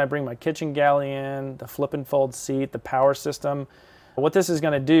then when I bring my kitchen galley in, the flip and fold seat, the power system, what this is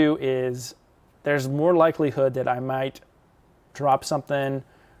going to do is there's more likelihood that I might drop something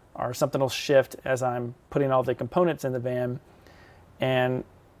or something will shift as I'm putting all the components in the van. And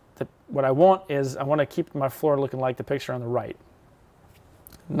what I want is I want to keep my floor looking like the picture on the right.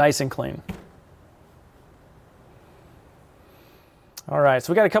 Nice and clean. All right,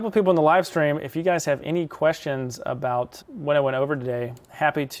 so we got a couple people in the live stream. If you guys have any questions about what I went over today,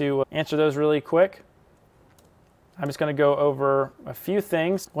 happy to answer those really quick. I'm just going to go over a few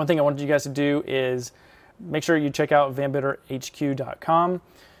things. One thing I wanted you guys to do is make sure you check out vanbuilderhq.com.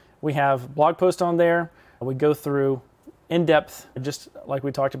 We have blog posts on there. We go through in depth, just like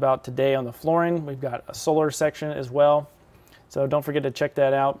we talked about today on the flooring. We've got a solar section as well. So don't forget to check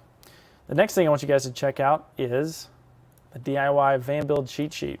that out. The next thing I want you guys to check out is the DIY van build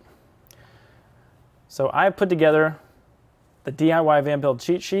cheat sheet. So I put together the DIY van build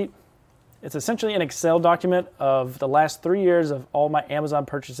cheat sheet. It's essentially an Excel document of the last 3 years of all my Amazon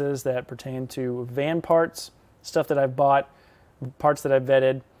purchases that pertain to van parts, stuff that I've bought, parts that I've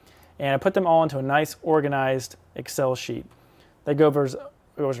vetted, and I put them all into a nice organized Excel sheet. That goes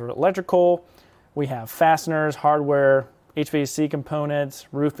over electrical. We have fasteners, hardware, HVAC components,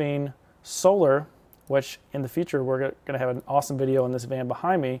 roofing, solar, which in the future we're going to have an awesome video on this van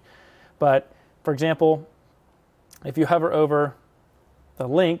behind me. But for example, if you hover over the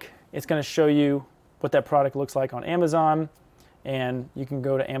link, it's going to show you what that product looks like on Amazon, and you can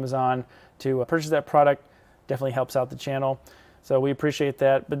go to Amazon to purchase that product. Definitely helps out the channel. So we appreciate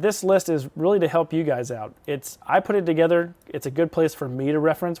that. But this list is really to help you guys out. I put it together. It's a good place for me to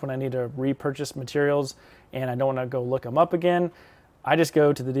reference when I need to repurchase materials and I don't want to go look them up again. I just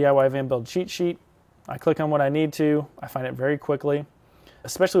go to the DIY van build cheat sheet. I click on what I need to. I find it very quickly,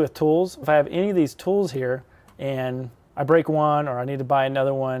 especially with tools. If I have any of these tools here and I break one or I need to buy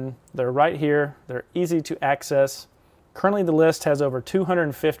another one, they're right here. They're easy to access. Currently the list has over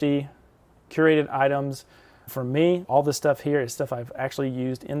 250 curated items. For me, all this stuff here is stuff I've actually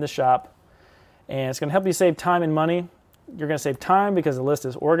used in the shop, and it's going to help you save time and money. You're going to save time because the list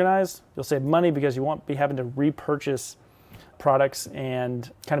is organized. You'll save money because you won't be having to repurchase products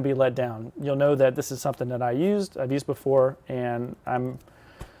and kind of be let down. You'll know that this is something that I've used before, and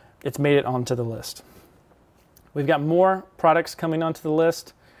it's made it onto the list. We've got more products coming onto the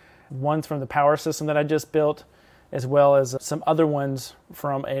list. Ones from the power system that I just built, as well as some other ones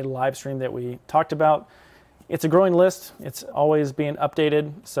from a live stream that we talked about. It's a growing list. It's always being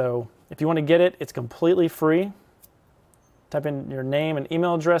updated. So if you want to get it, it's completely free. Type in your name and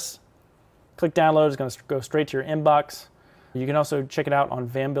email address, click download. It's going to go straight to your inbox. You can also check it out on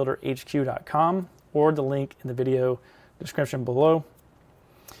vanbuilderhq.com or the link in the video description below.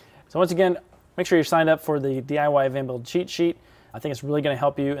 So once again, make sure you're signed up for the DIY van build cheat sheet. I think it's really going to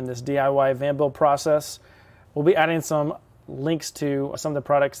help you in this DIY van build process. We'll be adding some links to some of the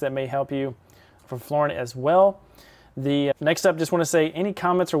products that may help you for flooring as well. The next up, just want to say any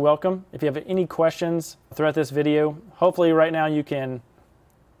comments are welcome. If you have any questions throughout this video, hopefully right now you can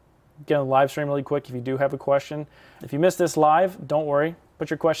get on the live stream really quick if you do have a question. If you missed this live, don't worry.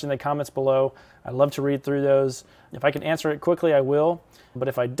 Put your question in the comments below. I'd love to read through those. If I can answer it quickly, I will. But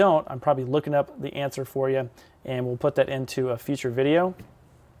if I don't, I'm probably looking up the answer for you, and we'll put that into a future video.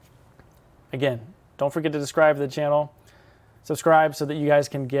 Again, don't forget to subscribe to the channel. Subscribe so that you guys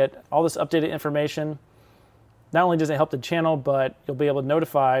can get all this updated information. Not only does it help the channel, but you'll be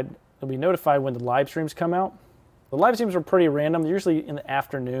notified when the live streams come out. The live streams are pretty random. They're usually in the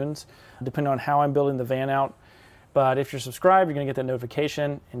afternoons, depending on how I'm building the van out. But if you're subscribed, you're going to get that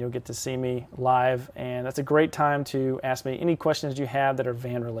notification and you'll get to see me live. And that's a great time to ask me any questions you have that are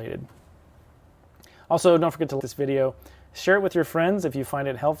van related. Also, don't forget to like this video, Share it with your friends if you find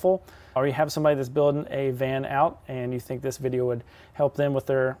it helpful, or you have somebody that's building a van out and you think this video would help them with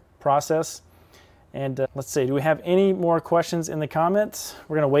their process. And let's see, do we have any more questions in the comments?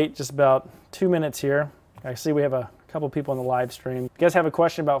 We're gonna wait just about 2 minutes here. I see we have a couple people in the live stream. If you guys have a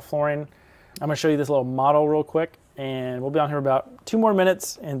question about flooring, I'm gonna show you this little model real quick, and we'll be on here about 2 more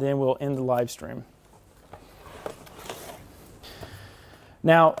minutes and then we'll end the live stream.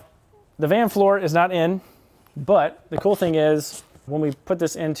 Now, the van floor is not in, but the cool thing is when we put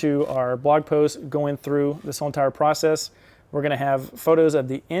this into our blog post going through this whole entire process, we're gonna have photos of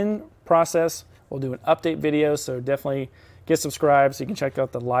the in process. We'll do an update video, so definitely get subscribed so you can check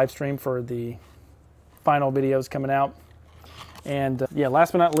out the live stream for the final videos coming out. And yeah,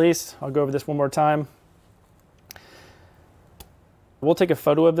 last but not least, I'll go over this one more time. We'll take a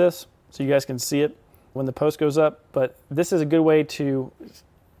photo of this so you guys can see it when the post goes up, but this is a good way to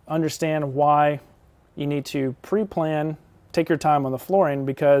understand why you need to pre-plan, take your time on the flooring,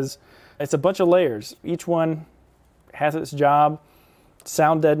 because it's a bunch of layers. Each one has its job: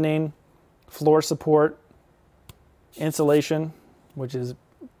 sound deadening, floor support, insulation, which is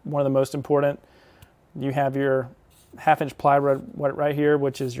one of the most important. You have your 1/2-inch plywood right here,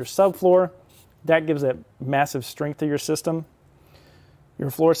 which is your subfloor. That gives that massive strength to your system, your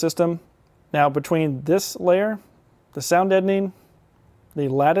floor system. Now between this layer, the sound deadening, the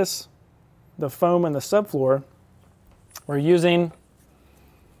lattice, the foam, and the subfloor, we're using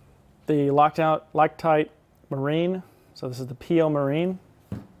the Loctite Marine. So this is the PL Marine.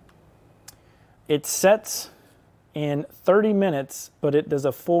 It sets in 30 minutes, but it does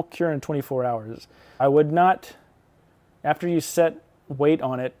a full cure in 24 hours. I would not, after you set weight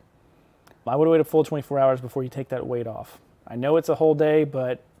on it, I would wait a full 24 hours before you take that weight off. I know it's a whole day,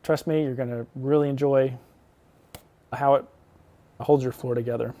 but trust me, you're gonna really enjoy how it holds your floor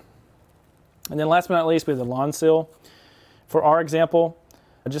together. And then last but not least, we have the lawn sill. For our example,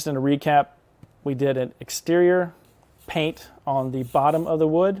 just in a recap, we did an exterior paint on the bottom of the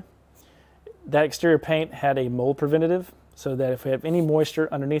wood. That exterior paint had a mold preventative, so that if we have any moisture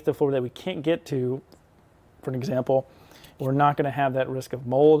underneath the floor that we can't get to, for an example, we're not going to have that risk of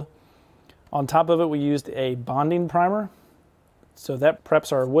mold. On top of it, we used a bonding primer. So that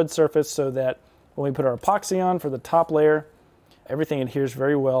preps our wood surface so that when we put our epoxy on for the top layer, everything adheres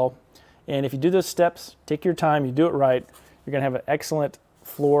very well. And if you do those steps, take your time, you do it right, you're going to have an excellent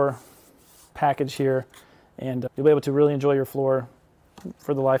floor package here, and you'll be able to really enjoy your floor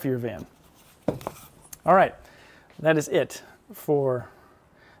for the life of your van. All right, that is it for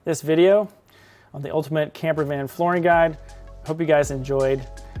this video on the Ultimate Campervan Flooring Guide. Hope you guys enjoyed.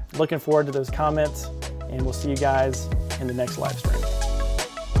 Looking forward to those comments, and we'll see you guys in the next live stream.